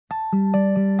Welcome,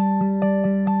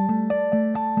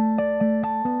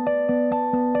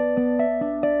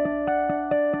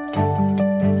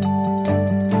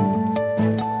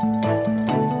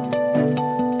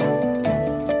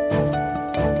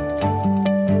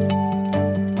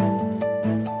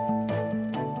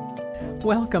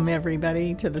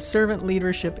 everybody, to the Servant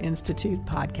Leadership Institute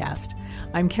podcast.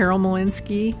 I'm Carol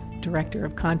Malinsky, Director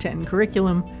of Content and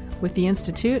Curriculum with the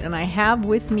Institute, and I have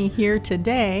with me here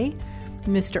today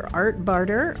Mr. Art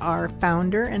Barter, our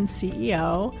founder and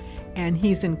CEO, and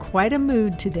he's in quite a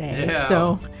mood today. Yeah.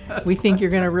 So we think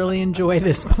you're going to really enjoy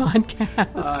this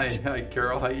podcast. Hi,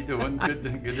 Carol. How you doing? Good to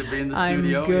be in the I'm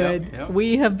studio. good. Yep.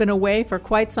 We have been away for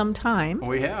quite some time.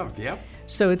 We have, yep.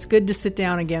 So it's good to sit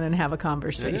down again and have a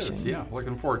conversation. It is, yeah.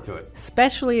 Looking forward to it.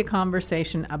 Especially a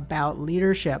conversation about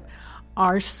leadership.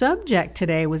 Our subject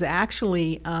today was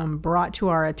actually brought to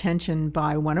our attention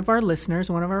by one of our listeners,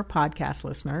 one of our podcast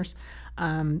listeners,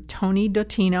 Tony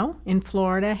Dottino in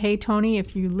Florida. Hey, Tony,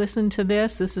 if you listen to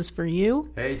this is for you.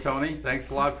 Hey, Tony. Thanks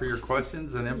a lot for your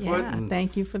questions and input. Yeah,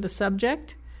 thank you for the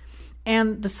subject.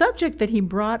 And the subject that he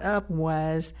brought up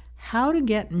was how to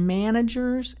get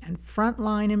managers and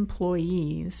frontline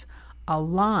employees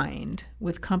aligned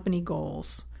with company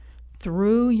goals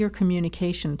through your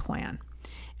communication plan.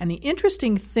 And the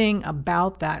interesting thing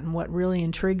about that, and what really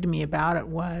intrigued me about it,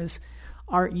 was,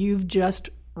 Art, you've just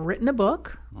written a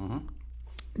book,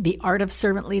 The Art of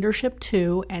Servant Leadership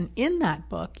 2, and in that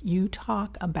book you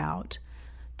talk about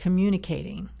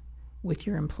communicating with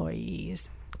your employees,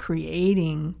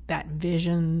 creating that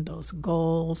vision, those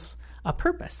goals, a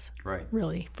purpose, right,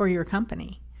 really, for your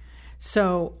company.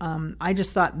 So I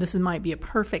just thought this might be a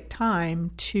perfect time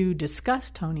to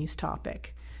discuss Tony's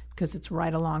topic because it's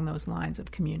right along those lines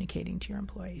of communicating to your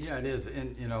employees. Yeah, it is.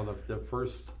 And, the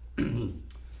first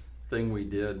thing we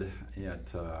did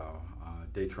at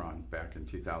Datron back in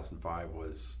 2005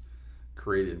 was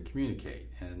create and communicate.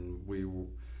 And we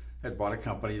had bought a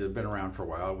company that had been around for a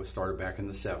while. It was started back in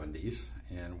the 70s,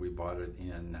 and we bought it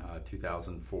in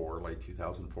 2004, late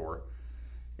 2004,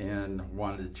 and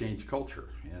wanted to change culture.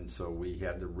 And so we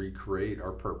had to recreate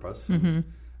our purpose, and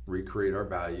recreate our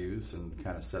values, and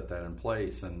kind of set that in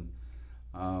place. And,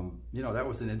 that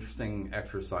was an interesting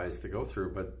exercise to go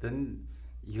through, but then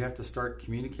you have to start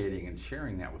communicating and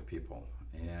sharing that with people,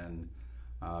 and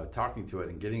talking to it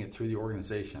and getting it through the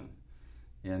organization.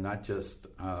 And not just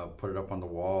put it up on the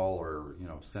wall or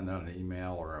send out an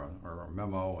email or a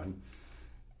memo,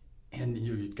 and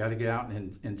you got to get out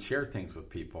and share things with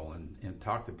people and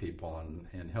talk to people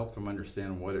and help them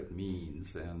understand what it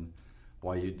means and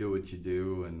why you do what you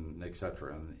do, and et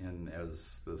cetera. And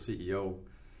as the CEO,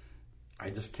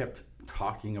 I just kept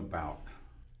talking about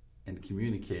and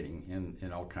communicating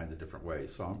in all kinds of different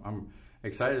ways. So I'm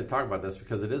excited to talk about this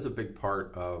because it is a big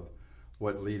part of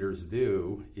what leaders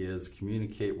do, is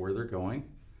communicate where they're going,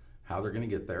 how they're going to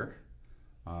get there,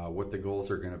 what the goals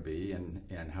are going to be,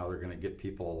 and how they're going to get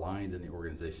people aligned in the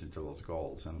organization to those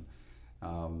goals. And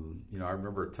I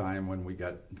remember a time when we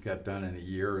got done in a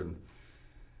year, and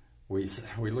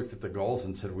we looked at the goals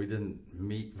and said we didn't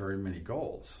meet very many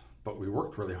goals, but we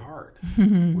worked really hard.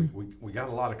 we got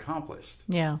a lot accomplished.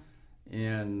 Yeah.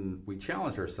 And we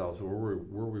challenged ourselves: were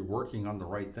we working on the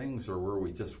right things, or were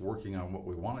we just working on what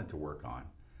we wanted to work on?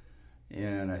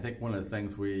 And I think one of the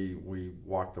things we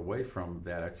walked away from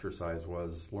that exercise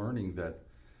was learning that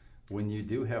when you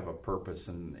do have a purpose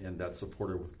and that's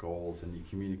supported with goals, and you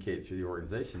communicate through the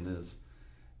organization, is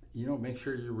make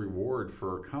sure you reward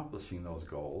for accomplishing those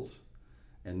goals,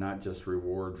 and not just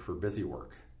reward for busy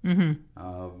work.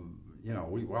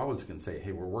 We always can say,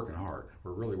 hey, we're working hard.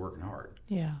 We're really working hard.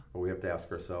 Yeah. But we have to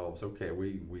ask ourselves, okay,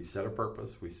 we set a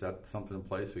purpose, we set something in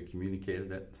place, we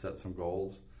communicated it, set some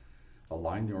goals,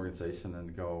 aligned the organization,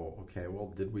 and go, okay,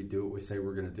 well, did we do what we say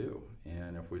we're going to do?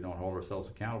 And if we don't hold ourselves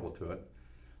accountable to it,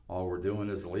 all we're doing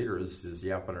as a leader is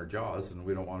yapping our jaws, and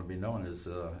we don't want to be known as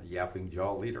a yapping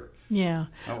jaw leader. Yeah.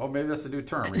 Oh, maybe that's a new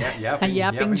term,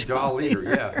 yapping jaw leader.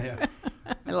 Yeah.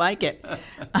 I like it.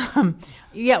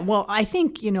 Well, I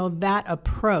think, that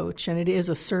approach, and it is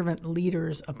a servant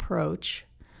leader's approach,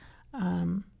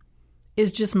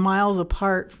 is just miles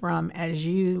apart from, as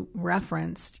you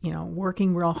referenced,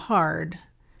 working real hard,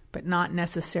 but not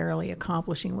necessarily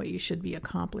accomplishing what you should be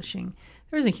accomplishing.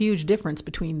 There's a huge difference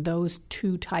between those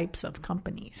two types of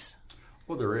companies.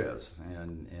 Well, there is.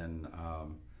 And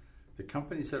the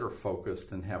companies that are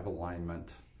focused and have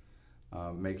alignment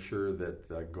make sure that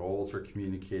the goals are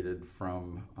communicated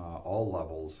from all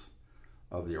levels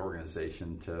of the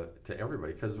organization to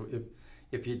everybody. Because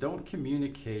if you don't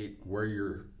communicate where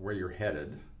you're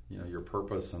headed, your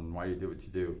purpose and why you do what you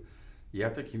do, You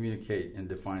have to communicate and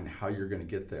define how you're going to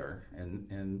get there,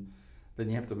 and then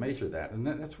you have to measure that, and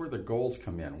that's where the goals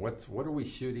come in. What are we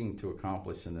shooting to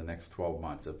accomplish in the next 12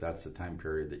 months, if that's the time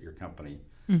period that your company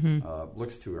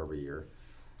looks to every year?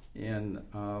 And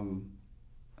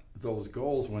those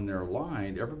goals, when they're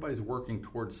aligned, everybody's working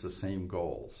towards the same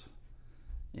goals.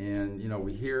 And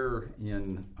we hear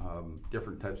in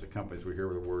different types of companies, we hear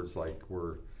the words like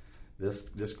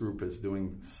this group is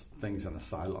doing things in a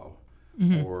silo,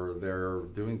 or they're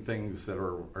doing things that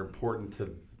are important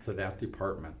to that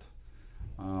department.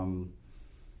 And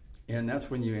that's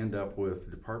when you end up with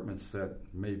departments that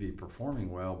may be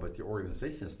performing well, but the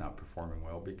organization is not performing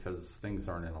well because things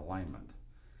aren't in alignment.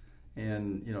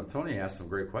 And, Tony asked some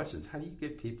great questions. How do you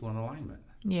get people in alignment?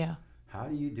 Yeah. How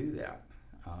do you do that?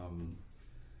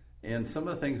 And some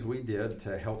of the things we did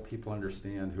to help people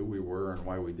understand who we were and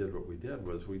why we did what we did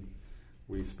was we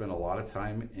spent a lot of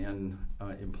time in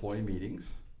employee meetings.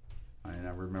 And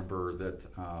I remember that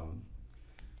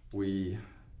we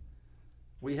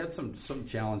had some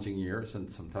challenging years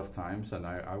and some tough times, and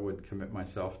I would commit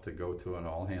myself to go to an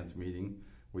all-hands meeting.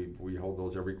 We hold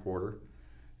those every quarter.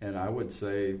 And I would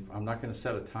say, I'm not going to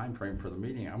set a time frame for the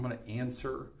meeting. I'm going to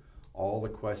answer all the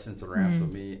questions that are asked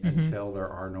of me until there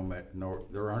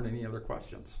aren't any other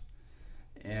questions.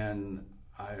 And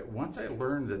once I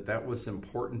learned that was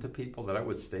important to people, that I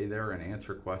would stay there and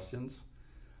answer questions,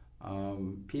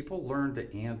 people learned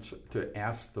to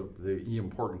ask the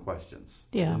important questions.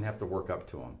 Yeah. They didn't have to work up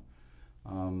to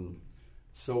them.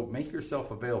 So make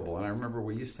yourself available. And I remember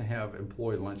we used to have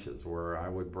employee lunches where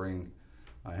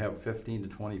I have 15 to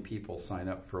 20 people sign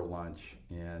up for a lunch,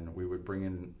 and we would bring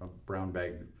in a brown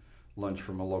bag lunch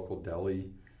from a local deli,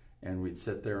 and we'd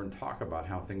sit there and talk about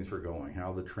how things are going,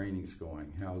 how the training's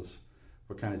going,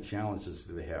 what kind of challenges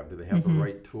do they have? Do they have the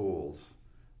right tools?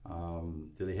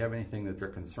 Do they have anything that they're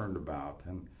concerned about?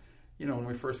 And, when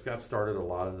we first got started, a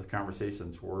lot of the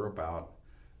conversations were about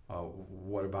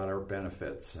what about our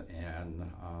benefits, and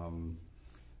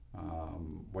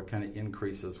what kind of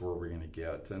increases were we going to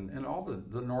get, and all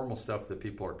the normal stuff that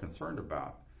people are concerned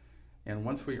about. And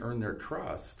once we earned their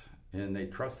trust, and they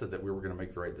trusted that we were going to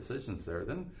make the right decisions there,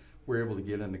 then we were able to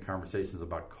get into conversations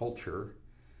about culture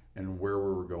and where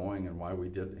we were going and why we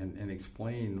did, and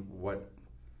explain what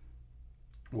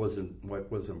was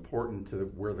important to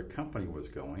where the company was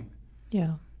going.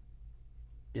 Yeah.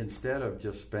 Instead of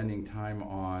just spending time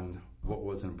on what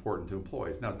was important to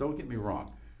employees. Now, don't get me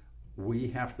wrong. We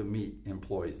have to meet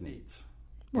employees' needs.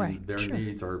 Right. And their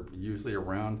needs are usually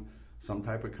around some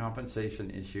type of compensation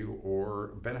issue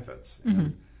or benefits.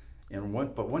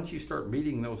 But once you start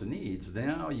meeting those needs,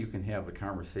 now you can have the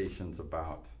conversations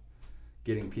about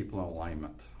getting people in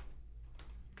alignment.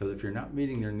 Because if you're not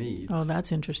meeting their needs... Oh,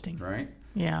 that's interesting. Right?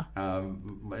 Yeah.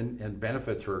 And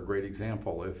benefits are a great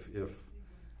example. If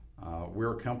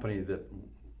we're a company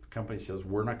says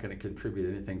we're not going to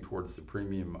contribute anything towards the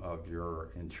premium of your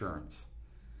insurance,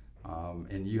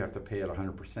 and you have to pay it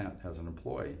 100% as an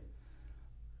employee,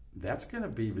 that's going to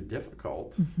be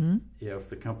difficult if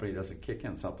the company doesn't kick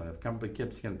in something. If the company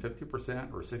kicks in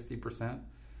 50% or 60%,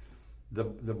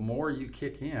 the more you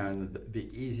kick in, the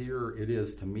easier it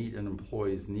is to meet an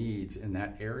employee's needs in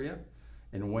that area.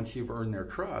 And once you've earned their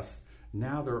trust,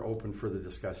 now they're open for the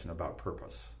discussion about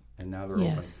purpose. And now they're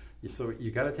open. So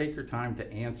you got to take your time to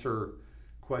answer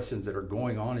questions that are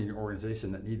going on in your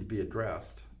organization that need to be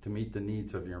addressed to meet the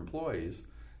needs of your employees.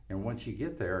 And once you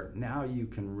get there, now you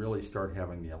can really start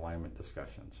having the alignment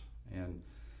discussions. And,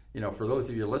 for those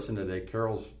of you listening today,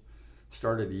 Carol's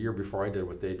started a year before I did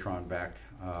with Datron back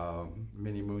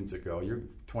many moons ago. You're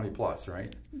 20 plus,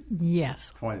 right?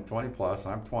 Yes. 20 plus.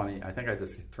 I'm 20. I think I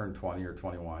just turned 20 or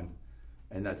 21.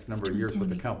 And that's number of years with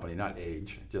the company, not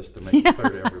age, just to make it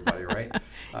clear to everybody, right?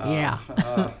 Yeah.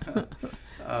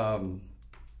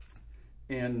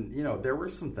 And, there were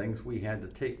some things we had to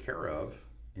take care of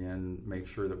and make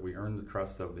sure that we earned the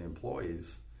trust of the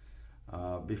employees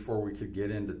before we could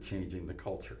get into changing the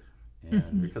culture.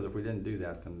 And because if we didn't do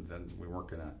that, then we weren't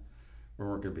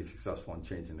going to be successful in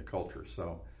changing the culture.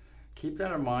 So keep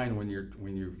that in mind when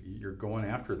you're going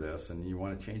after this and you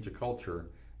want to change a culture.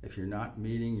 If you're not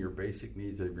meeting your basic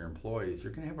needs of your employees,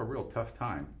 you're going to have a real tough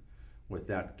time with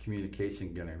that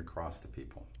communication getting across to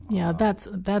people. Yeah, that's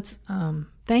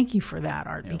thank you for that,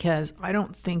 Art, because I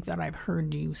don't think that I've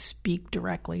heard you speak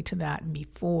directly to that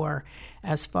before,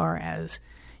 as far as,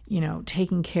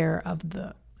 taking care of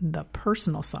the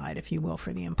personal side, if you will,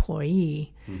 for the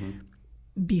employee,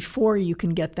 before you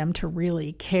can get them to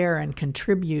really care and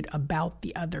contribute about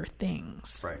the other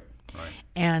things. Right.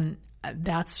 And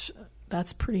that's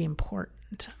pretty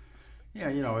important. Yeah,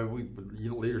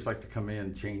 leaders like to come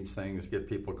in, change things, get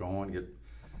people going,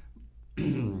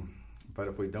 but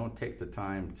if we don't take the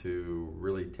time to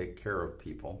really take care of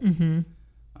people,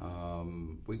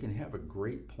 we can have a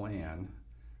great plan,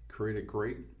 create a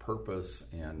great purpose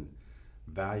and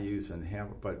values,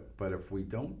 but if we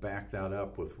don't back that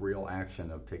up with real action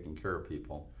of taking care of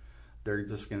people, they're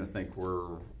just going to think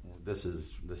this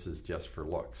is just for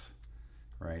looks,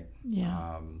 right?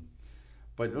 Yeah.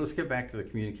 But let's get back to the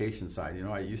communication side.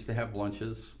 I used to have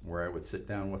lunches where I would sit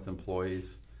down with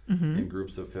employees in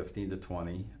groups of 15 to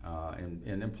 20,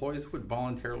 and employees would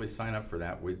voluntarily sign up for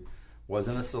that.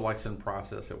 Wasn't a selection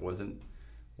process. It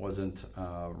wasn't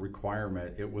a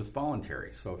requirement. It was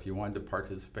voluntary. So if you wanted to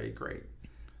participate, great.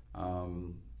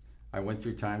 I went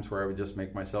through times where I would just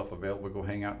make myself available to go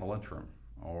hang out in the lunchroom,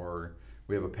 or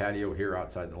we have a patio here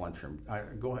outside the lunchroom. I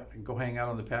go hang out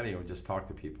on the patio and just talk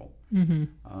to people.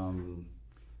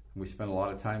 We spent a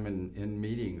lot of time in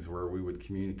meetings where we would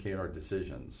communicate our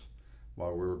decisions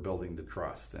while we were building the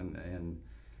trust. And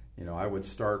I would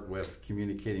start with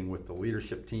communicating with the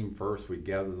leadership team first. We'd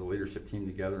gather the leadership team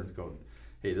together and go,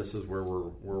 hey, this is where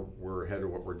we're ahead of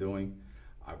what we're doing.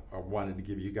 I wanted to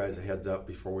give you guys a heads up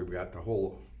before we got the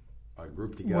whole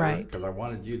group together, because I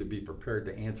wanted you to be prepared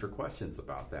to answer questions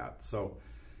about that. So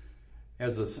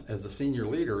as a senior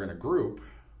leader in a group,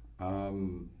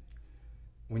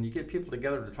 when you get people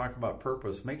together to talk about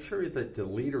purpose, make sure that the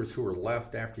leaders who are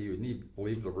left after you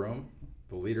leave the room,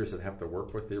 the leaders that have to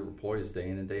work with the employees day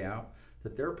in and day out,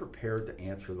 that they're prepared to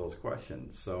answer those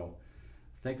questions. So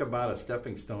think about a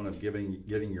stepping stone of getting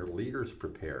your leaders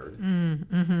prepared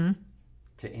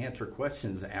to answer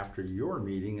questions after your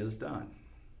meeting is done,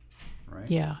 right?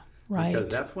 Yeah, right. Because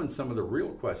that's when some of the real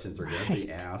questions are going to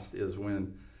be asked, is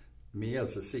when me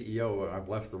as the CEO, I've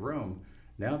left the room.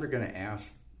 Now they're going to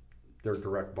ask their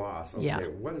direct boss, okay,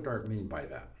 what did Art mean by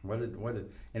that? And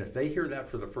if they hear that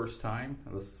for the first time,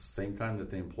 at the same time that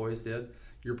the employees did,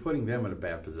 you're putting them in a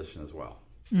bad position as well,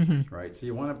 right? So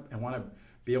you want to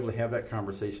be able to have that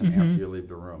conversation after you leave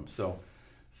the room. So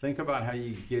think about how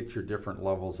you get your different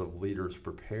levels of leaders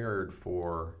prepared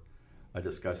for a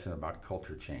discussion about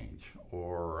culture change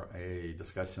or a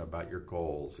discussion about your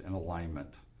goals and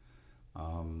alignment.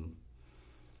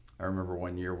 I remember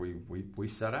one year we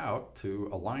set out to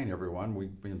align everyone. We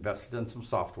invested in some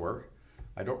software.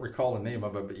 I don't recall the name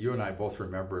of it, but you and I both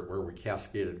remember it, where we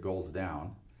cascaded goals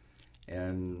down.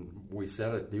 And we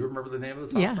said it. Do you remember the name of the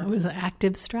software? Yeah, it was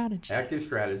Active Strategy. Active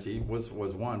Strategy was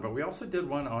one, but we also did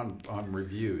one on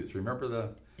reviews. Remember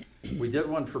we did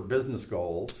one for business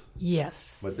goals.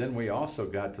 Yes. But then we also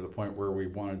got to the point where we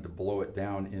wanted to blow it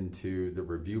down into the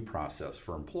review process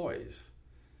for employees,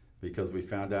 because we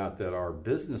found out that our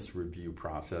business review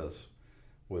process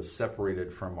was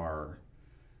separated from our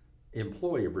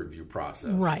employee review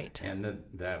process. Right. And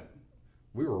that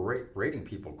we were rating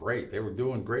people great. They were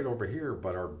doing great over here,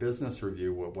 but our business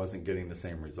review wasn't getting the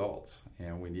same results,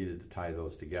 and we needed to tie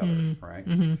those together, right?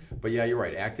 But yeah, you're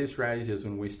right. Active strategy is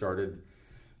when we started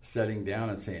setting down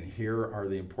and saying, here are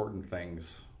the important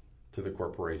things to the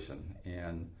corporation.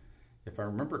 And if I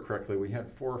remember correctly, we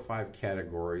had 4 or 5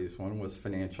 categories. One was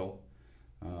financial.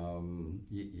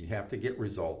 You have to get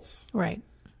results. Right.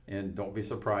 And don't be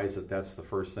surprised that that's the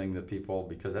first thing that people,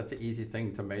 because that's an easy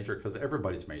thing to measure, because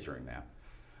everybody's measuring that.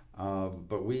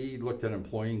 But we looked at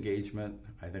employee engagement.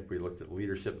 I think we looked at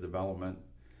leadership development.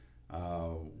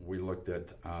 We looked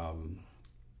at,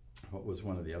 what was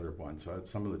one of the other ones?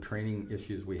 Some of the training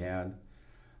issues we had.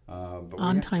 But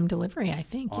on-time delivery, I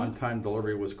think. On-time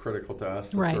delivery was critical to us,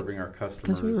 to serving our customers.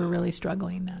 Because we were really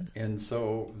struggling then. And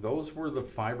so those were the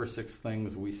 5 or 6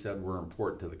 things we said were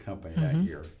important to the company that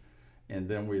year. And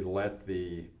then we let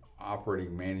the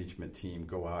operating management team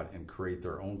go out and create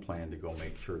their own plan to go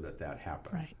make sure that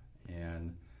happened. Right.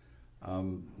 And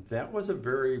that was a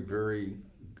very, very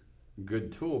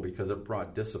good tool, because it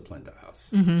brought discipline to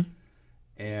us.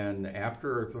 And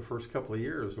after the first couple of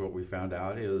years, what we found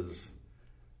out is,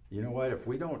 you know what, if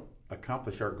we don't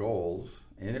accomplish our goals,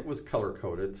 and it was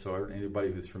color-coded, so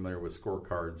anybody who's familiar with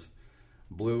scorecards,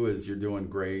 blue is you're doing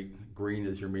great, green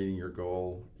is you're meeting your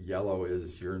goal, yellow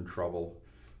is you're in trouble,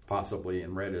 possibly,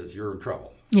 and red is you're in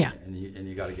trouble. Yeah. And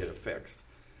you got to get it fixed.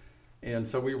 And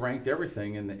so we ranked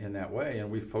everything in that way, and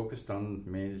we focused on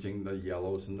managing the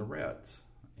yellows and the reds.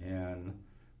 And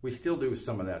we still do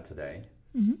some of that today,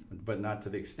 but not to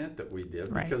the extent that we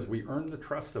did, because we earned the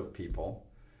trust of people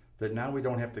that now we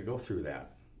don't have to go through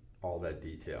all that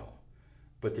detail.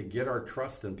 But to get our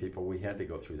trust in people, we had to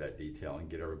go through that detail and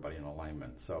get everybody in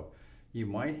alignment. So you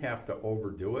might have to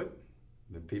overdo it.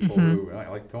 The people who,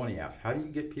 like Tony asked, how do you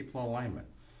get people in alignment?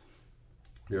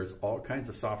 There's all kinds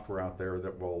of software out there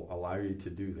that will allow you to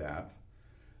do that.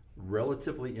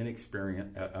 Relatively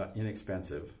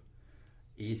inexpensive,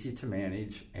 easy to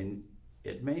manage, and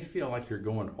it may feel like you're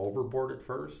going overboard at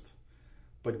first,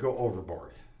 but go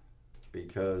overboard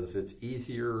because it's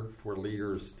easier for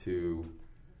leaders to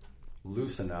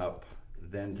loosen up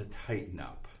than to tighten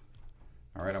up.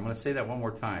 All right, I'm going to say that one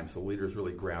more time so leaders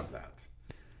really grab that.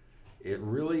 It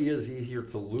really is easier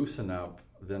to loosen up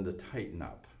than to tighten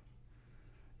up.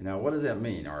 Now, what does that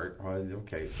mean, Art? Well,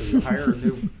 okay, so you hire a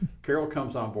new, Carol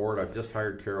comes on board. I've just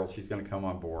hired Carol. She's going to come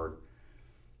on board.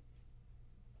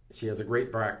 She has a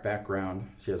great background.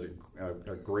 She has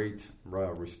a great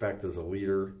respect as a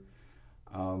leader.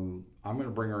 I'm going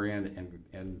to bring her in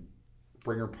and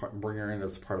bring her in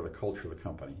as part of the culture of the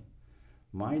company.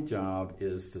 My job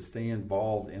is to stay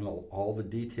involved in all the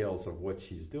details of what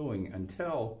she's doing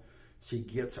until she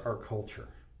gets our culture.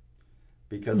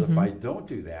 Because if I don't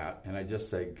do that and I just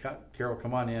say, Carol,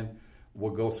 come on in,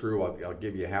 we'll go through, I'll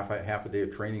give you half a day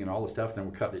of training and all the stuff, then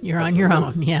we'll cut it. You're on your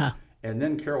own, yeah. And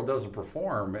then Carol doesn't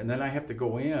perform, and then I have to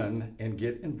go in and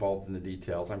get involved in the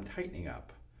details. I'm tightening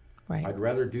up. Right. I'd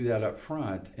rather do that up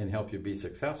front and help you be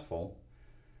successful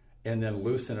and then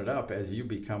loosen it up as you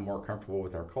become more comfortable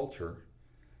with our culture.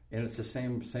 And it's the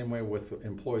same way with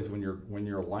employees. When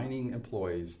you're aligning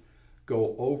employees,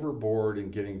 go overboard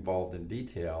and get involved in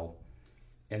detail.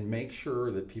 And make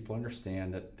sure that people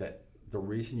understand that the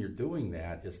reason you're doing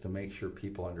that is to make sure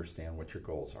people understand what your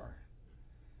goals are,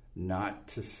 not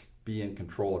to be in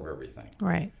control of everything.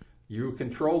 Right. You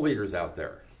control leaders out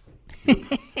there.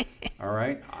 All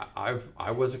right?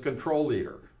 I was a control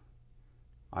leader.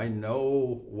 I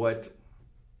know what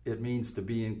it means to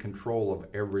be in control of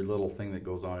every little thing that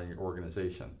goes on in your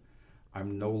organization.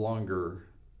 I'm no longer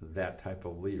that type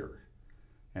of leader.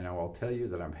 And I will tell you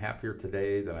that I'm happier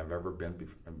today than I've ever been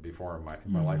before in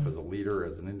my life as a leader,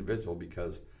 as an individual,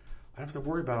 because I don't have to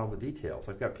worry about all the details.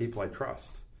 I've got people I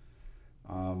trust.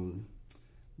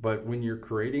 But when you're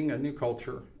creating a new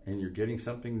culture and you're getting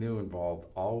something new involved,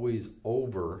 always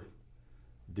overdo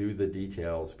the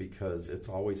details, because it's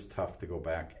always tough to go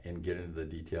back and get into the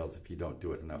details if you don't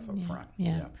do it enough up front.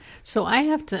 Yeah. So I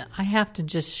have to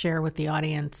just share with the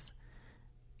audience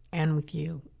and with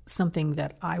you something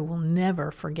that I will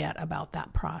never forget about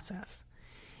that process.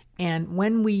 And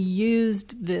when we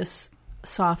used this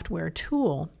software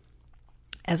tool,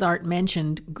 as Art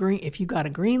mentioned, if you got a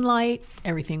green light,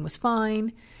 everything was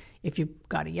fine. If you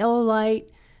got a yellow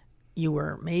light, you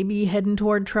were maybe heading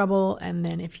toward trouble. And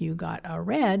then if you got a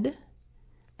red,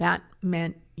 that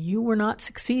meant you were not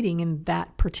succeeding in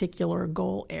that particular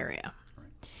goal area.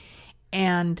 Right.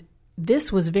 And this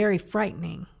was very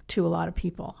frightening to a lot of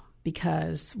people,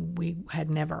 because we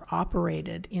had never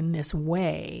operated in this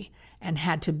way and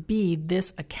had to be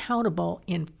this accountable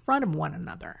in front of one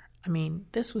another. I mean,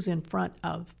 this was in front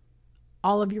of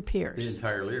all of your peers. The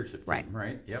entire leadership team,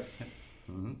 right? Yep.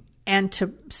 Mm-hmm. And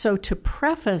to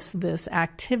preface this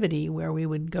activity where we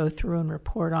would go through and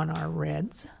report on our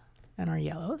reds and our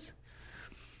yellows,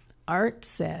 Art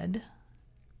said,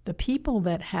 the people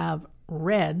that have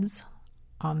reds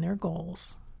on their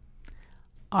goals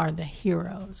are the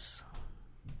heroes.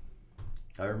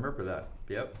 I remember that.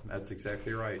 Yep, that's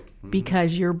exactly right. Mm-hmm.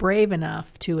 Because you're brave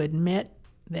enough to admit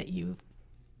that you've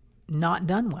not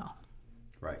done well.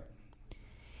 Right.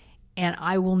 And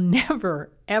I will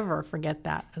never, ever forget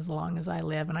that as long as I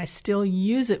live. And I still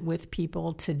use it with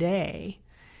people today,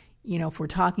 if we're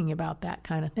talking about that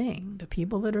kind of thing. The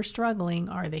people that are struggling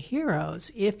are the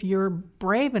heroes if you're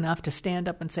brave enough to stand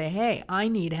up and say, hey, I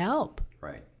need help.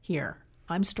 Right. Here.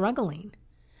 I'm struggling.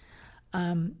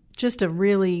 Just a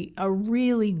really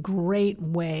great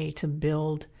way to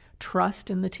build trust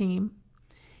in the team,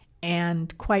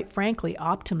 and quite frankly,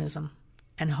 optimism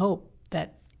and hope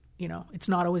that, it's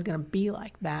not always going to be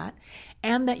like that,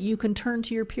 and that you can turn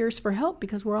to your peers for help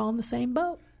because we're all in the same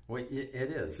boat. Well, it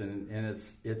is, and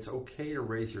it's okay to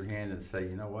raise your hand and say,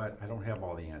 you know what, I don't have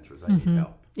all the answers. I need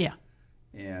help. Yeah.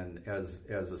 And as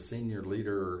a senior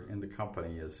leader in the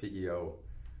company, as CEO,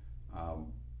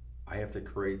 I have to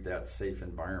create that safe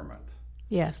environment.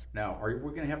 Yes. Now, are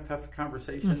we going to have tough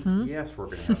conversations? Mm-hmm. Yes, we're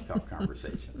going to have tough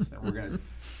conversations, and we're going to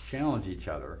challenge each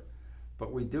other,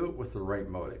 but we do it with the right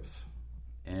motives,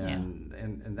 and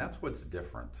that's what's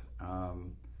different.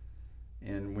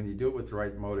 And when you do it with the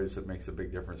right motives, it makes a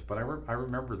big difference. But I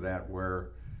remember that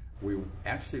where we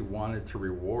actually wanted to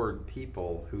reward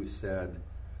people who said,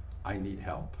 "I need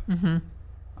help,"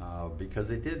 because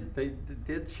they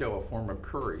did show a form of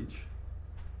courage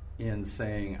in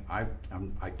saying, I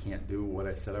can't do what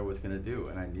I said I was going to do,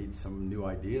 and I need some new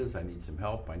ideas, I need some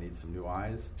help, I need some new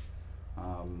eyes.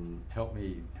 Help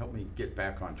me get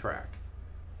back on track.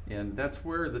 And that's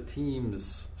where the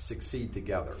teams succeed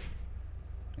together.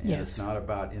 And Yes. It's not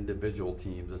about individual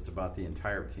teams, it's about the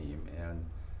entire team.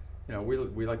 And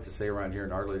we like to say around here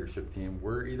in our leadership team,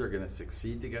 we're either going to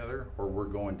succeed together or we're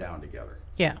going down together.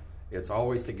 Yeah. It's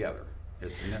always together.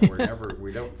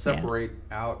 We don't separate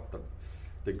out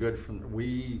the good from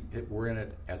we're in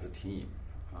it as a team.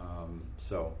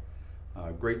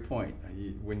 Great point.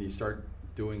 When you start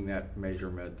doing that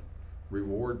measurement,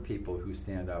 reward people who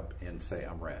stand up and say,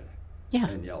 I'm red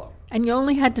and yellow. And you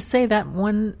only had to say that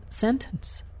one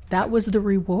sentence. That was the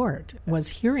reward, was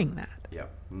hearing that. Yeah.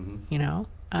 Mm-hmm.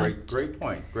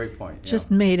 Great point. Just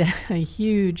made a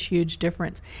huge, huge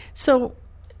difference. So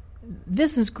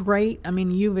this is great. I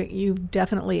mean, you've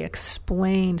definitely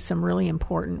explained some really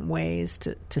important ways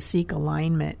to seek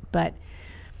alignment. But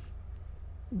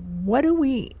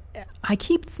I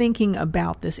keep thinking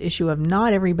about this issue of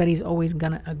not everybody's always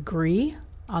going to agree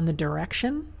on the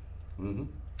direction. Mm-hmm.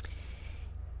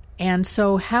 And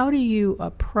so how do you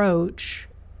approach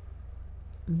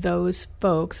those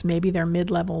folks, maybe they're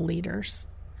mid-level leaders,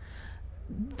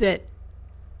 that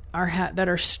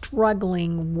are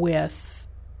struggling with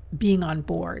being on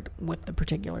board with the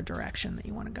particular direction that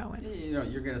you want to go in?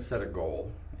 You're going to set a goal,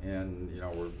 and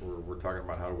we're talking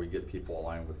about how do we get people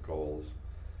aligned with goals.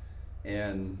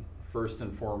 And first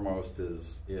and foremost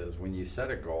is when you set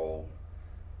a goal,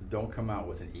 don't come out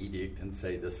with an edict and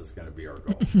say this is going to be our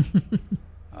goal.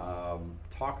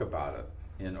 Talk about it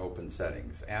in open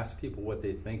settings. Ask people what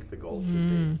they think the goal should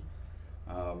be.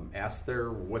 Ask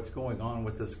what's going on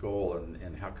with this goal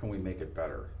and how can we make it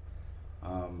better.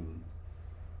 I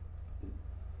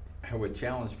would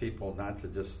challenge people not to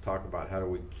just talk about how do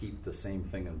we keep the same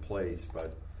thing in place,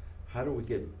 but how do we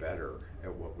get better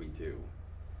at what we do,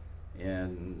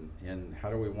 and how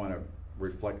do we want to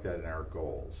reflect that in our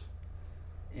goals.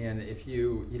 And if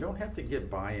you don't have to get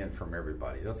buy-in from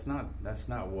everybody. That's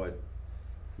not what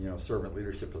servant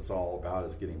leadership is all about,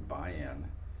 is getting buy-in.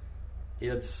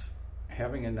 It's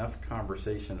having enough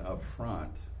conversation up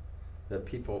front that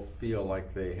people feel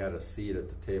like they had a seat at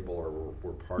the table or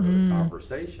were part of the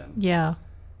conversation. Yeah.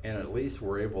 And at least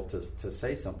we're able to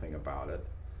say something about it.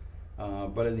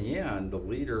 But in the end, the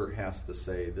leader has to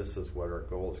say, this is what our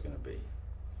goal is going to be.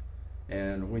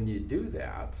 And when you do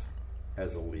that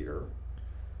as a leader,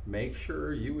 make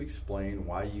sure you explain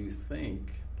why you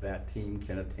think that team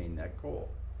can attain that goal.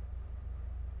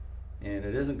 And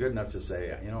it isn't good enough to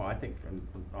say, I think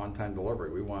on-time delivery,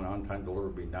 we want on-time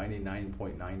delivery to be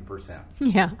 99.9%.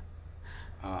 Yeah.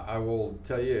 I will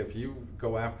tell you, if you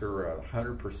go after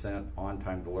 100%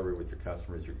 on-time delivery with your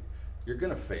customers, you're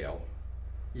going to fail.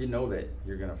 You know that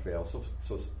you're going to fail. So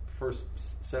first,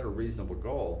 set a reasonable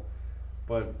goal,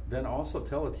 but then also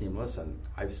tell the team, listen,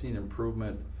 I've seen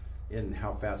improvement in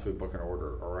how fast we book an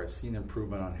order, or I've seen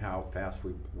improvement on how fast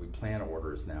we plan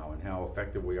orders now, and how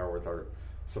effective we are with our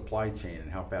supply chain, and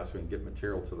how fast we can get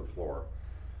material to the floor.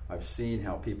 I've seen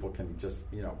how people can just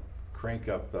crank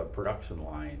up the production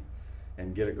line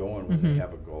and get it going when they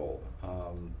have a goal.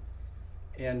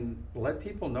 And let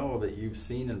people know that you've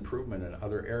seen improvement in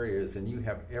other areas, and you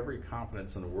have every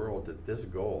confidence in the world that this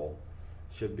goal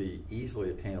should be easily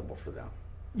attainable for them.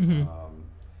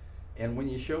 And when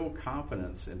you show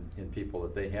confidence in people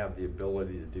that they have the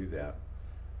ability to do that,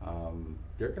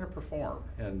 they're going to perform.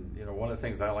 And one of the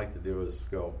things I like to do is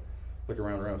go look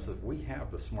around the room and say, we have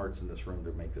the smarts in this room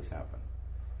to make this happen.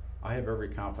 I have every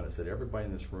confidence that everybody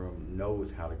in this room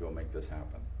knows how to go make this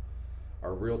happen.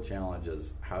 Our real challenge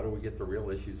is, how do we get the real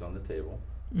issues on the table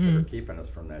that are keeping us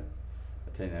from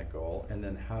attaining that goal, and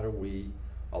then how do we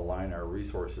align our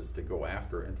resources to go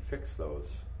after and fix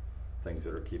those things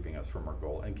that are keeping us from our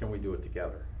goal, and can we do it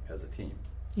together as a team?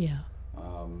 Yeah.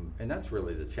 And that's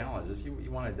really the challenge, is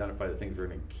you want to identify the things that are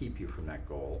going to keep you from that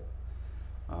goal,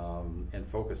 and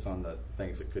focus on the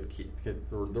things that could keep the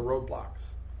roadblocks.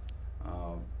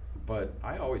 But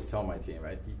I always tell my team,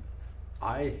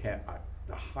 I have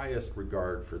the highest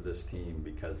regard for this team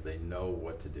because they know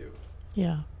what to do.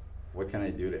 Yeah. What can I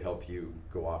do to help you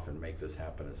go off and make this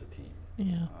happen as a team?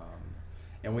 Yeah.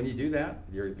 And when you do that,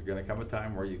 you're going to come a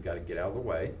time where you've got to get out of the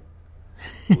way.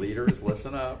 Leaders,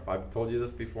 listen up. I've told you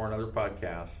this before in other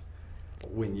podcasts.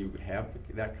 When you have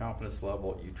that confidence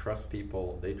level, you trust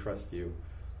people, they trust you,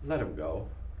 let them go.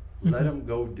 Let them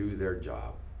go do their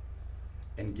job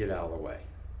and get out of the way.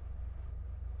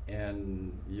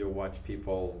 And you'll watch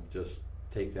people just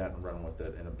take that and run with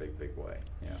it in a big, big way.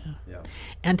 Yeah.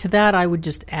 And to that, I would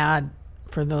just add,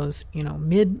 for those,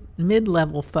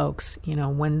 mid-level folks,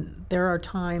 when there are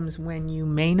times when you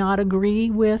may not agree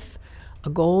with a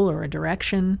goal or a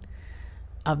direction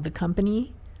of the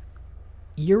company,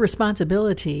 your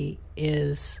responsibility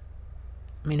is,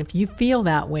 I mean, if you feel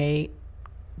that way,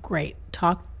 great.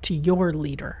 Talk to your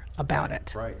leader about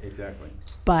it. Right, exactly.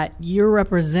 But you're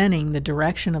representing the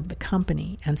direction of the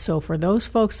company. And so for those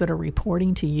folks that are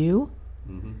reporting to you,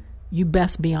 you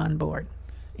best be on board.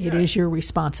 It is your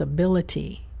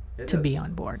responsibility to be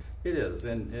on board. It is.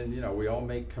 And you know, we all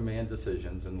make command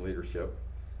decisions in leadership.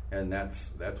 And that's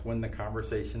when the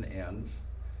conversation ends.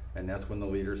 And that's when the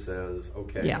leader says,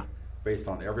 okay, based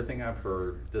on everything I've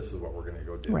heard, this is what we're going to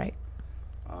go do. Right.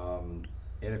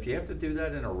 And if you have to do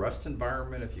that in a rushed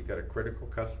environment, if you've got a critical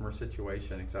customer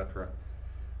situation, etc.,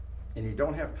 and you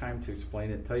don't have time to explain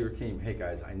it, tell your team, hey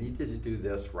guys, I need you to do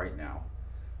this right now.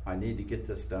 I need to get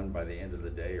this done by the end of the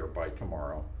day or by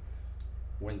tomorrow.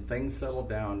 When things settle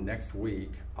down next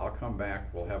week, I'll come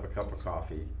back, we'll have a cup of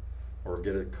coffee or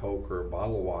get a Coke or a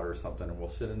bottle of water or something, and we'll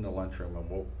sit in the lunchroom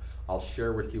and I'll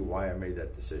share with you why I made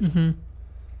that decision.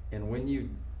 And when you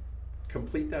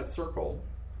complete that circle,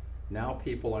 now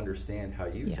people understand how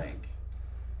you think.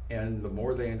 And the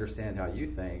more they understand how you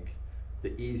think,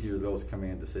 the easier those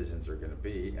command decisions are going to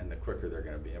be and the quicker they're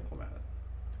going to be implemented.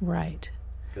 Right.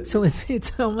 So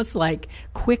it's almost like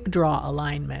quick draw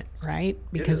alignment, right?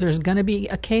 Because there's going to be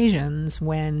occasions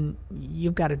when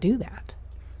you've got to do that.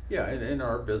 Yeah, in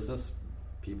our business,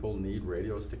 people need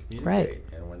radios to communicate. Right.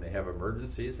 And when they have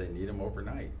emergencies, they need them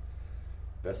overnight.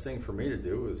 Best thing for me to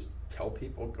do is tell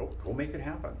people, go make it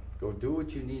happen. Go do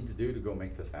what you need to do to go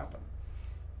make this happen.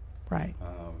 Right.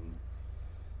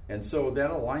 And so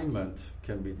that alignment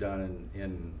can be done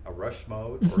in a rush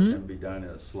mode or can be done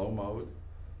in a slow mode.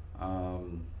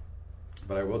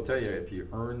 But I will tell you, if you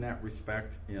earn that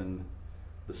respect in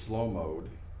the slow mode,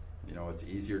 you know, it's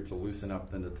easier to loosen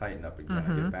up than to tighten up again.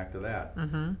 I get back to that.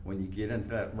 When you get into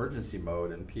that emergency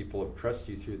mode and people have trusted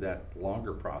you through that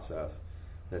longer process,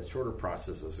 that shorter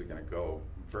processes are going to go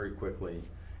very quickly,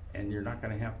 and you're not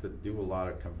going to have to do a lot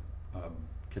of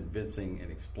convincing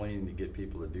and explaining to get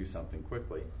people to do something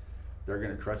quickly. They're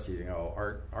going to trust you. You know,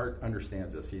 Art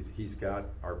understands this. He's got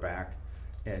our back,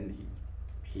 and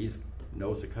he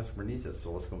knows the customer needs this.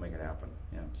 So let's go make it happen.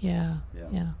 Yeah.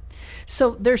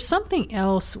 So there's something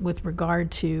else with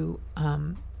regard to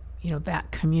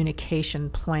that communication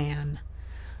plan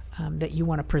that you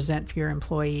want to present for your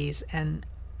employees. And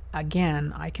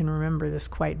again, I can remember this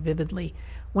quite vividly.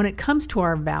 When it comes to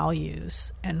our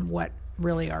values and what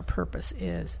really our purpose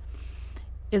is,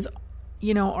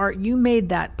 Art, you made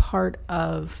that part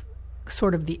of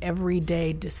sort of the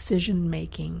everyday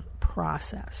decision-making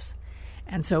process.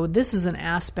 And so this is an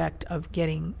aspect of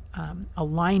getting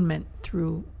alignment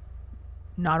through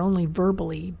not only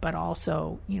verbally, but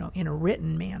also, in a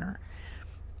written manner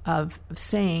of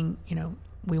saying,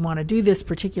 we want to do this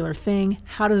particular thing.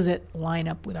 How does it line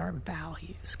up with our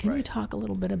values? Can you talk a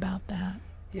little bit about that?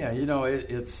 Yeah,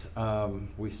 it's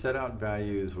we set out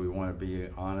values. We want to be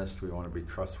honest. We want to be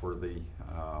trustworthy.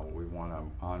 We want to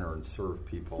honor and serve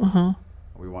people.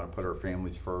 We want to put our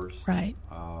families first. Right.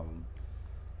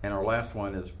 And our last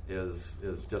one is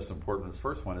just as important as the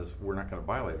first one is we're not going to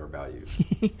violate our values.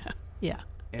 Yeah.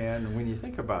 And when you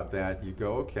think about that, you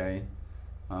go, okay,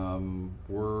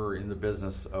 we're in the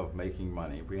business of making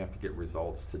money. We have to get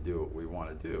results to do what we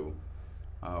want to do.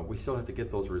 We still have to get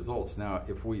those results. Now,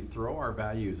 if we throw our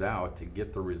values out to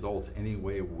get the results any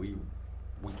way we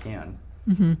can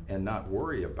and not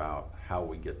worry about how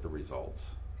we get the results,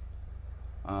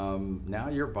 now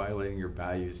you're violating your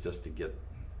values just to get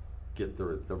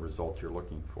the results you're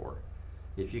looking for.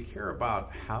 If you care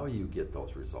about how you get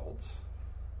those results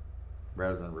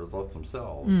rather than the results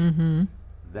themselves,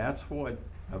 that's what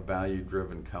a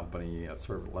value-driven company, a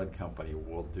servant-led company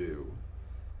will do,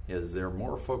 is they're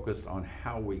more focused on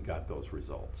how we got those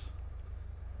results.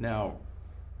 Now,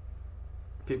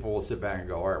 people will sit back and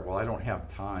go, all right, well, I don't have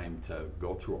time to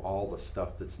go through all the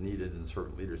stuff that's needed in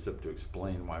servant leadership to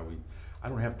explain why I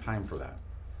don't have time for that.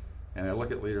 And I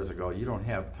look at leaders and go, you don't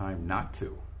have time not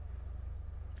to.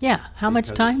 Yeah, how much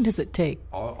time does it take?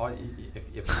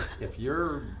 If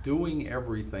you're doing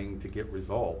everything to get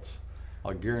results,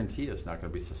 I'll guarantee it's not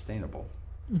going to be sustainable.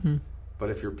 But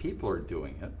if your people are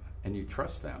doing it, and you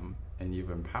trust them, and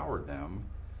you've empowered them,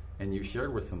 and you've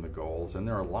shared with them the goals, and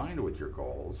they're aligned with your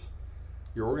goals,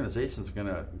 your organization's going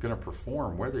to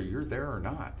perform whether you're there or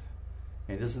not.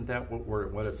 And isn't that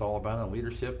what it's all about in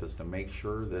leadership, is to make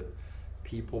sure that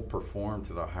people perform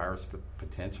to their highest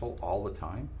potential all the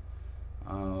time?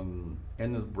 And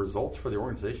the results for the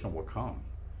organization will come.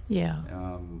 Yeah.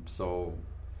 So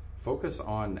focus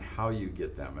on how you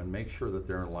get them and make sure that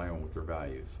they're in line with their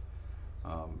values.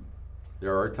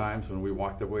 There are times when we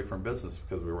walked away from business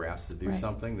because we were asked to do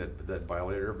something that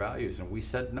violated our values, and we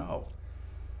said no.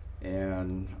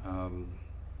 And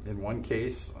in one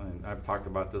case, and I've talked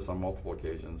about this on multiple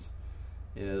occasions,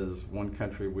 is one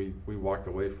country we walked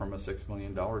away from a $6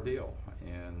 million deal.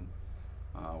 And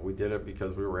we did it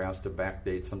because we were asked to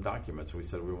backdate some documents. We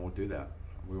said we won't do that.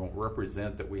 We won't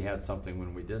represent that we had something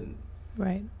when we didn't.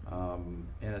 Right. And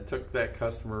it took that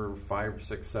customer 5,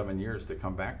 6, 7 years to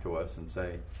come back to us and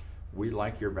say, we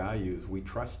like your values, we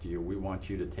trust you, we want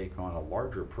you to take on a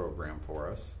larger program for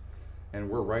us. And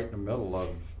we're right in the middle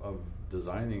of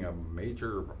designing a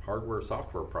major hardware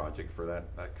software project for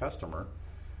that customer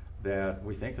that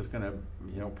we think is going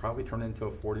to probably turn into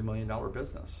a $40 million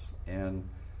business. And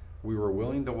we were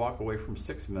willing to walk away from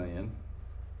 $6 million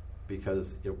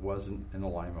because it wasn't in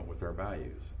alignment with our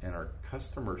values. And our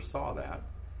customers saw that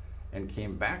and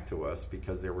came back to us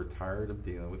because they were tired of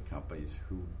dealing with companies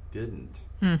who didn't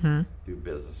do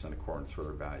business in accordance with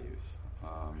their values.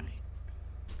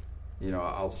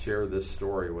 I'll share this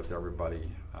story with everybody.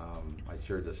 I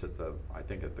shared this at the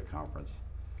conference.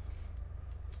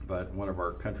 But one of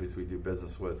our countries we do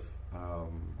business with,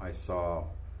 I saw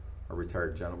a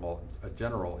retired general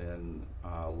in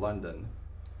London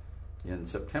in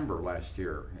September last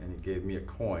year, and he gave me a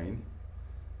coin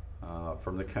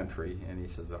from the country, and he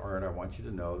says, Art, I want you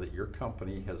to know that your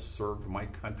company has served my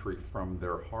country from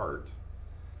their heart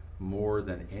more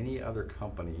than any other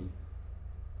company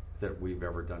that we've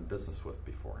ever done business with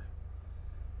before.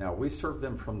 Now, we serve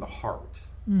them from the heart,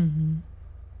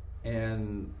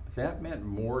 and that meant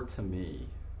more to me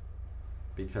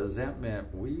because that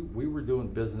meant we were doing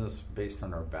business based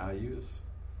on our values.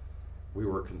 We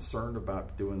were concerned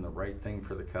about doing the right thing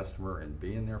for the customer and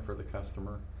being there for the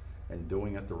customer and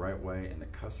doing it the right way, and the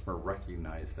customer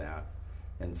recognized that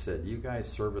and said, you guys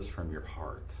serve us from your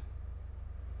heart.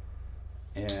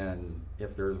 And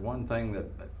if there's one thing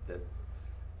that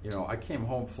I came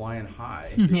home flying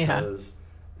high because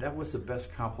that was the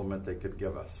best compliment they could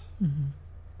give us.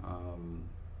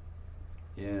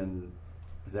 And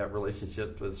that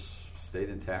relationship has stayed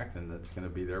intact, and it's going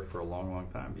to be there for a long, long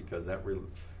time because that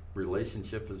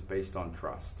relationship is based on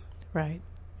trust. Right.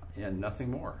 And nothing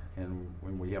more. And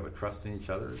when we have a trust in each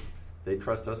other, they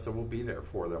trust us that we'll be there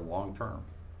for them long term.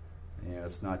 And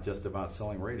it's not just about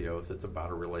selling radios, it's about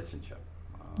a relationship.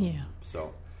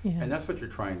 And that's what you're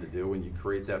trying to do when you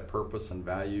create that purpose and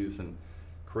values and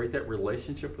create that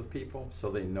relationship with people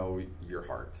so they know your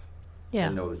heart. They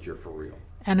know that you're for real.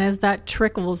 And as that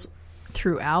trickles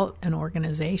throughout an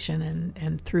organization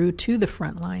and through to the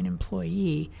frontline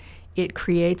employee, it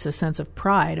creates a sense of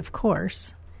pride, of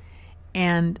course,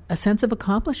 and a sense of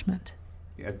accomplishment.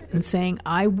 And saying,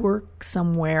 I work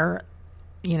somewhere,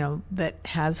 that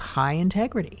has high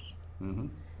integrity.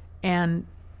 And,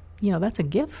 that's a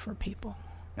gift for people.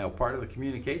 Now, part of the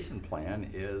communication plan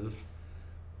is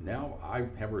now I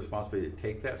have a responsibility to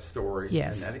take that story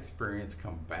and that experience,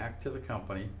 come back to the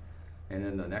company, and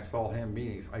in the next all-hand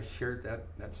meetings, I shared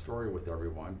that story with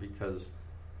everyone because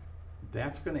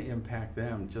that's going to impact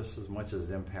them just as much as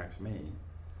it impacts me.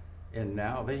 And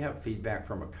now they have feedback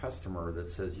from a customer that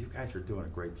says, you guys are doing a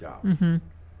great job.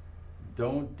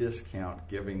 Don't discount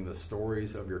giving the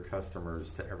stories of your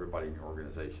customers to everybody in your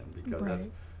organization because that's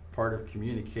part of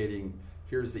communicating,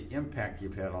 here's the impact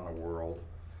you've had on the world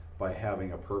by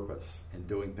having a purpose and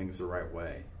doing things the right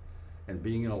way and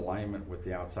being in alignment with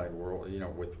the outside world,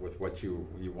 with what you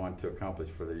want to accomplish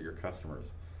for your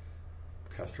customers.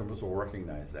 Customers will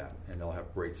recognize that, and they'll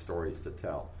have great stories to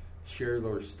tell. Share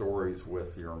those stories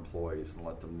with your employees and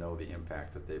let them know the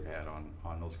impact that they've had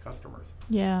on those customers.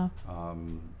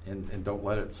 And don't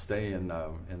let it stay in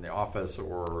the office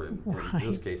or in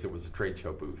this case it was a trade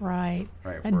show booth. Right.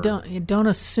 And don't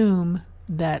assume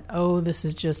that this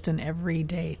is just an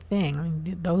everyday thing. I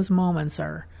mean, those moments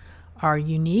are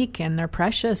unique and they're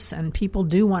precious, and people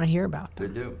do want to hear about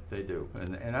them. They do,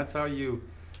 and that's how you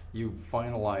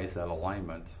finalize that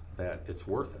alignment. That it's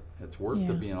worth it. It's worth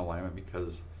to be in alignment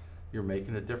because you're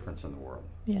making a difference in the world.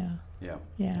 Yeah.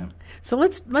 So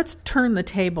let's turn the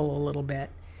table a little bit,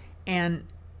 and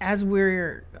as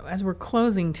we're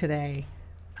closing today,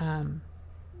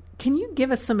 can you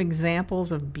give us some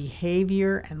examples of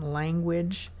behavior and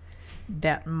language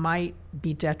that might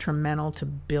be detrimental to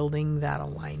building that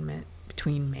alignment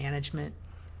between management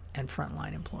and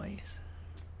frontline employees?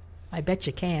 I bet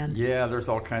you can. Yeah, there's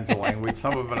all kinds of language.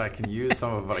 Some of it I can use,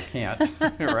 some of it I can't.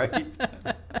 Right?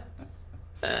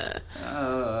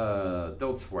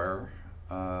 Don't swear.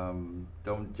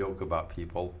 Don't joke about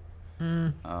people.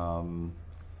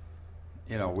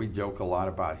 We joke a lot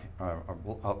about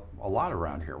a lot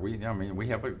around here. We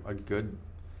have a good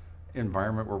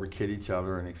environment where we kid each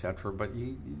other and etc. But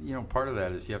part of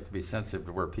that is you have to be sensitive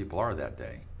to where people are that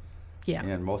day. Yeah.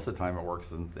 And most of the time it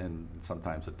works, and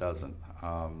sometimes it doesn't.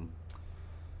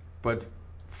 But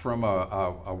from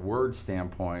a word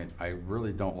standpoint, I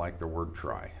really don't like the word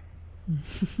try.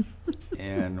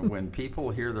 And when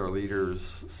people hear their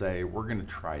leaders say, we're going to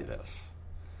try this,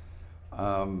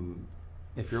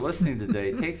 if you're listening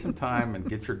today, take some time and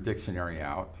get your dictionary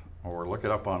out or look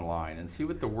it up online and see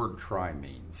what the word try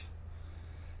means.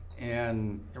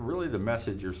 And really the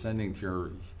message you're sending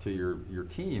to your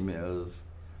team is,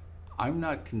 I'm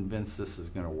not convinced this is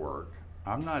going to work.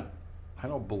 I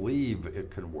don't believe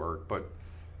it can work, but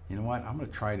you know what? I'm going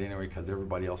to try it anyway because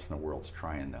everybody else in the world's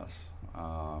trying this.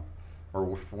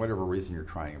 Or for whatever reason you're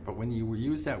trying it. But when you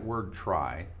use that word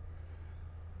try,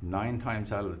 9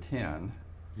 times out of the 10,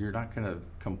 you're not going to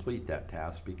complete that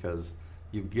task because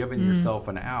you've given yourself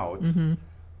an out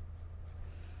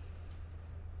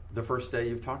the first day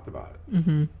you've talked about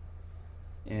it.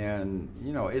 And,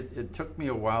 it took me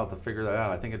a while to figure that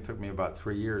out. I think it took me about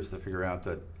 3 years to figure out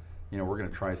that, we're going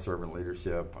to try servant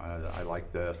leadership. I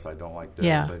like this. I don't like this.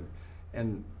 Yeah.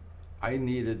 And I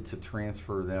needed to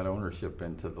transfer that ownership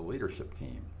into the leadership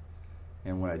team.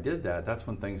 And when I did that, that's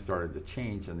when things started to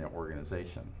change in the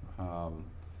organization.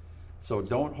 So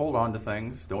don't hold on to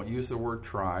things. Don't use the word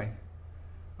try.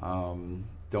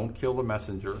 Don't kill the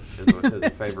messenger is a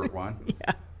favorite one.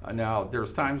 Yeah. Now,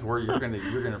 there's times where you're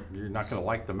not going to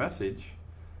like the message,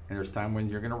 and there's time when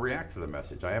you're going to react to the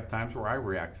message. I have times where I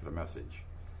react to the message.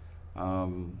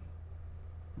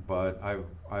 But I've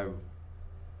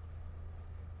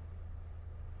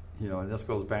and this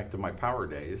goes back to my power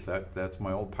days. That's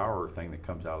my old power thing that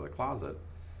comes out of the closet.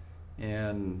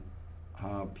 And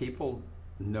people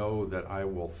know that I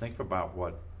will think about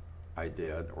what I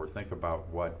did or think about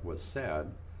what was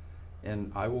said,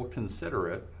 and I will consider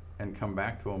it and come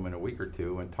back to them in a week or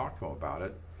two and talk to them about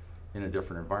it in a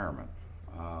different environment.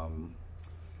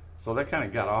 So that kind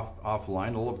of got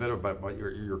offline a little bit about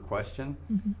your question,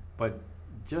 but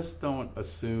just don't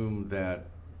assume that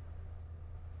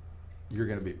you're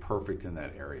going to be perfect in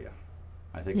that area.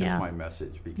 I think that's my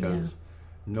message, because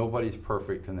nobody's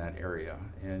perfect in that area,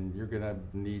 and you're going to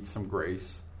need some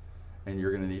grace, and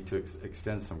you're going to need to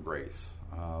extend some grace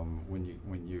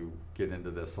when you get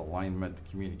into this alignment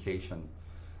communication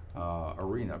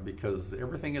arena, because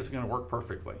everything isn't going to work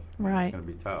perfectly. Right. It's going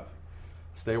to be tough.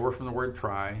 Stay away from the word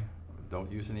try.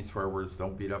 Don't use any swear words.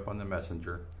 Don't beat up on the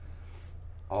messenger.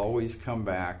 Always come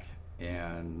back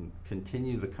and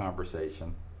continue the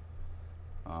conversation.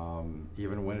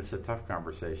 Even when it's a tough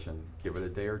conversation, give it a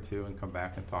day or two and come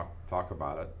back and talk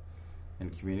about it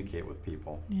and communicate with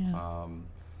people.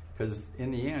 Because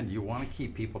in the end, you want to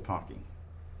keep people talking,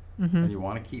 and you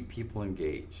want to keep people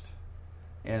engaged.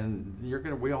 And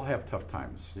we all have tough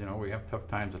times. We have tough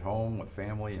times at home with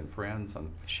family and friends,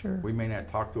 and sure, we may not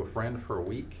talk to a friend for a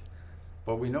week,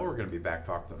 but we know we're going to be back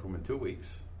talking to them in 2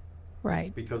 weeks.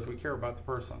 Right. Because we care about the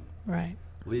person. Right.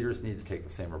 Leaders need to take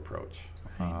the same approach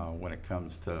when it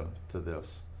comes to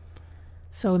this.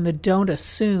 So in the don't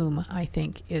assume, I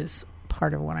think, is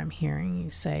part of what I'm hearing you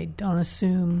say. Don't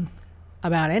assume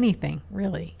about anything,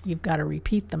 really. You've got to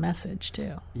repeat the message,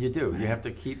 too. You do. Right. You have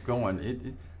to keep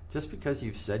going. Just because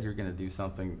you've said you're going to do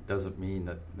something doesn't mean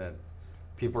that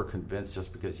people are convinced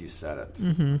just because you said it.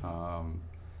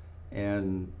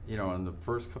 And, in the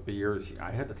first couple of years,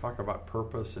 I had to talk about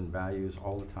purpose and values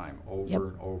all the time, over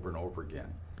and over and over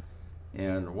again.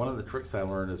 And one of the tricks I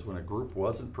learned is when a group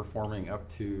wasn't performing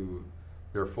up to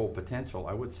their full potential,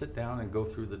 I would sit down and go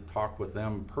through the talk with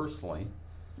them personally,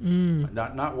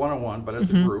 not one-on-one, but as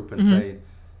a group, and say,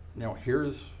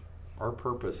 here's our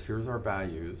purpose, here's our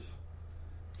values,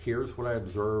 here's what I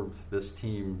observed this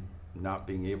team not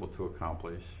being able to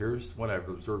accomplish, here's what I've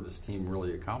observed this team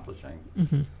really accomplishing.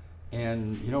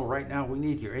 And, right now we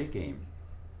need your A game.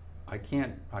 I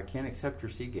can't accept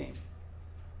your C game.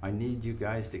 I need you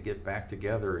guys to get back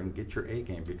together and get your A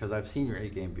game, because I've seen your A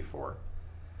game before.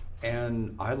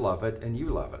 And I love it, and you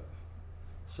love it.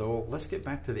 So let's get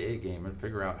back to the A game and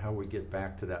figure out how we get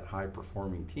back to that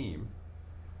high-performing team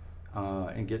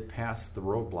and get past the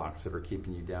roadblocks that are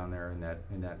keeping you down there in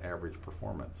that average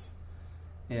performance.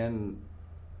 And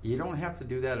you don't have to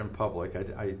do that in public.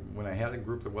 When I had a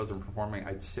group that wasn't performing,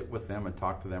 I'd sit with them and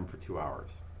talk to them for 2 hours.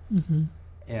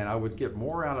 And I would get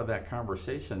more out of that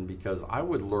conversation because I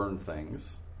would learn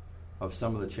things of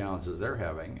some of the challenges they're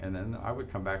having, and then I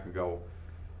would come back and go,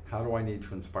 how do I need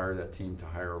to inspire that team to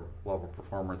higher level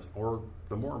performance? Or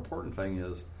the more important thing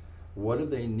is, what do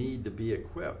they need to be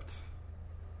equipped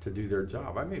to do their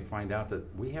job? I may find out that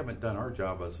we haven't done our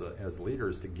job as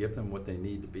leaders to give them what they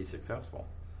need to be successful.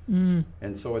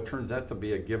 And so it turns out to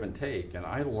be a give and take, and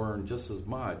I learn just as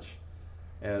much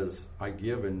as I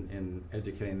give in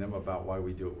educating them about why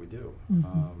we do what we do.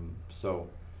 So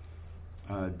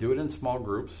do it in small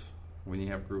groups when you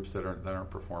have groups that aren't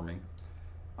performing.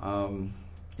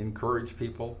 Encourage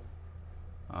people.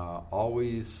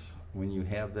 Always, when you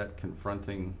have that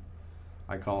confronting,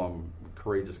 I call them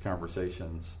courageous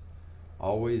conversations,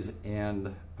 always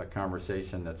end a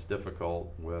conversation that's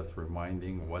difficult with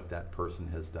reminding what that person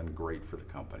has done great for the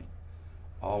company.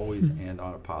 Always end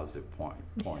on a positive point.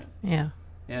 Yeah.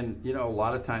 And, you know, a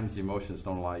lot of times the emotions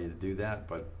don't allow you to do that,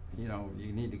 but, you know,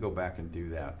 you need to go back and do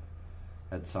that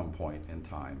at some point in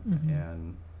time.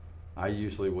 And I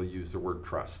usually will use the word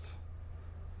trust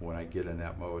when I get in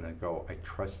that mode and go, I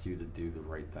trust you to do the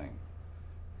right thing.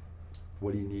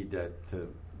 What do you need to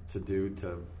do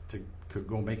to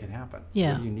go make it happen?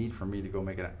 Yeah. What do you need from me to go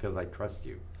make it happen? Because I trust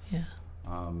you. Yeah.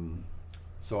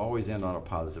 So always end on a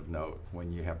positive note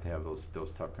when you have to have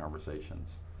those tough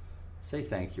conversations. Say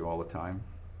thank you all the time.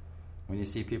 When you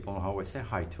see people in the hallway, say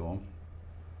hi to them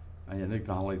and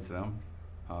acknowledge them.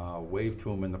 Wave to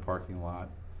them in the parking lot.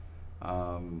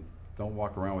 Don't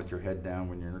walk around with your head down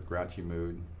when you're in a grouchy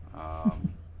mood. I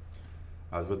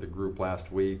was with a group last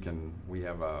week, and we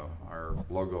have our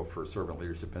logo for Servant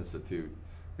Leadership Institute.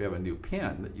 We have a new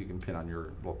pin that you can pin on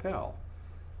your lapel,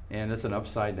 and it's an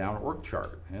upside-down org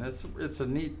chart, and it's a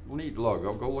neat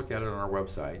logo. Go look at it on our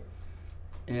website.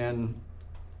 And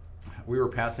we were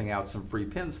passing out some free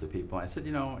pins to people. I said,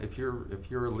 you know, if you're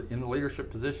in a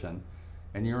leadership position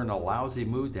and you're in a lousy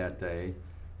mood that day,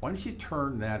 why don't you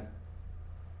turn that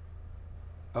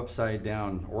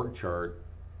upside-down org chart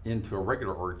into a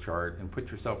regular org chart and put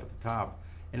yourself at the top,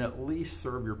 and at least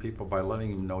serve your people by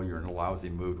letting them know you're in a lousy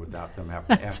mood without them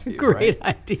having to ask you. That's a great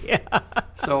right? idea.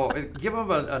 So give them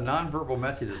a nonverbal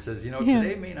message that says, you know,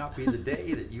 today may not be the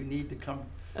day that you need to come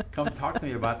talk to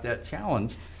me about that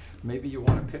challenge. Maybe you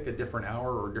want to pick a different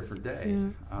hour or a different day.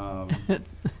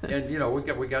 And you know,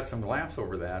 we got some laughs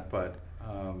over that, but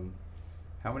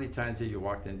how many times have you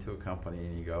walked into a company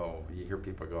and you hear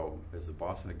people go, is the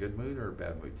boss in a good mood or a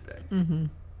bad mood today?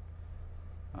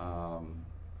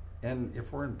 And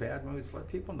if we're in bad moods, let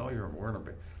people know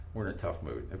we're in a tough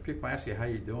mood. If people ask you how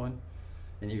you're doing,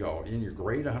 and you go, and you're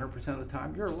great 100% of the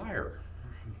time, you're a liar.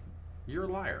 You're a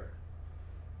liar.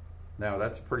 Now,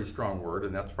 that's a pretty strong word,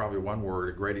 and that's probably one word,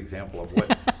 a great example of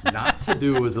what not to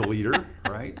do as a leader,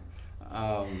 right?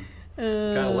 Kind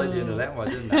of led you into that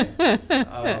one, didn't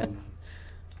I?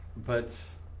 But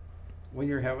when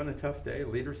you're having a tough day,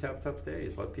 leaders have tough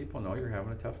days. Let people know you're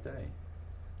having a tough day.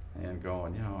 And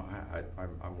going, you know,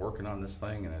 I'm working on this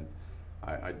thing, and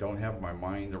I don't have my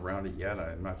mind around it yet.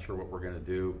 I'm not sure what we're going to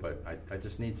do, but I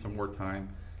just need some more time.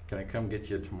 Can I come get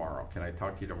you tomorrow? Can I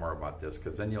talk to you tomorrow about this?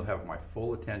 Because then you'll have my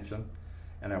full attention,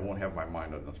 and I won't have my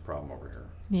mind on this problem over here.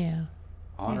 Yeah.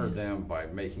 Honor them by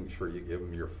making sure you give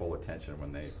them your full attention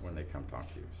when they come talk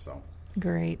to you. So.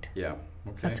 Great. Yeah.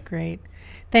 Okay. That's great.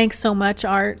 Thanks so much,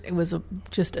 Art. It was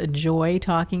just a joy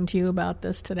talking to you about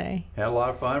this today. Had a lot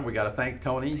of fun. We got to thank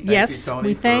Tony. Yes, you, Tony,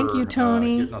 we thank you,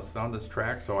 Tony. Getting us on this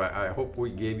track. So I hope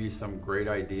we gave you some great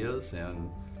ideas and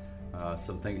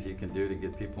some things you can do to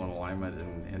get people in alignment,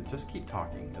 and just keep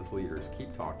talking as leaders.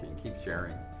 Keep talking. Keep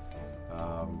sharing.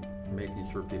 Making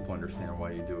sure people understand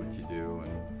why you do what you do,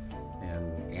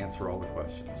 and answer all the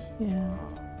questions. Yeah.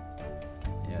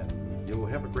 And you'll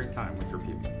have a great time with your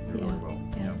people. You really will.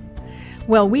 Yeah.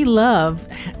 Well, we love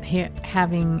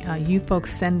having you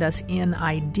folks send us in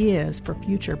ideas for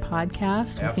future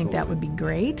podcasts. We think that would be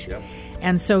great. Yep.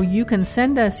 And so you can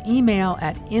send us email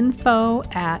at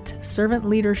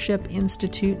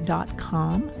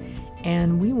info@servantleadershipinstitute.com,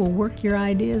 and we will work your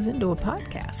ideas into a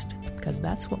podcast, because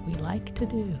that's what we like to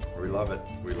do. We love it.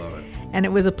 We love it. And it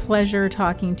was a pleasure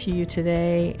talking to you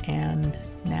today. And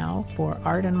now, for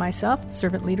Art and myself,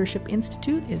 Servant Leadership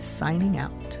Institute is signing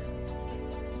out.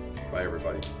 Bye,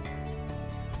 everybody.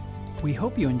 We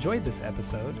hope you enjoyed this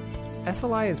episode.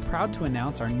 SLI is proud to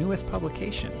announce our newest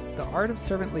publication, The Art of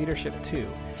Servant Leadership 2,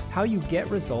 How You Get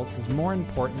Results is More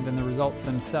Important Than the Results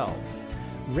Themselves,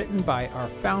 written by our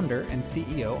founder and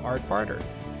CEO, Art Barter.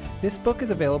 This book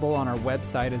is available on our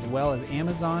website as well as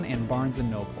Amazon and Barnes &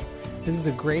 Noble. This is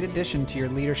a great addition to your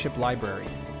leadership library.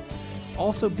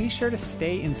 Also, be sure to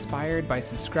stay inspired by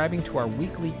subscribing to our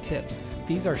weekly tips.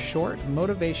 These are short,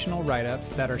 motivational write-ups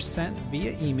that are sent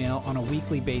via email on a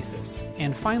weekly basis.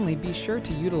 And finally, be sure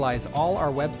to utilize all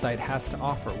our website has to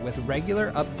offer with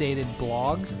regular updated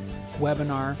blog,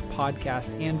 webinar, podcast,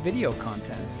 and video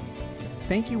content.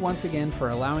 Thank you once again for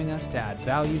allowing us to add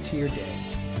value to your day.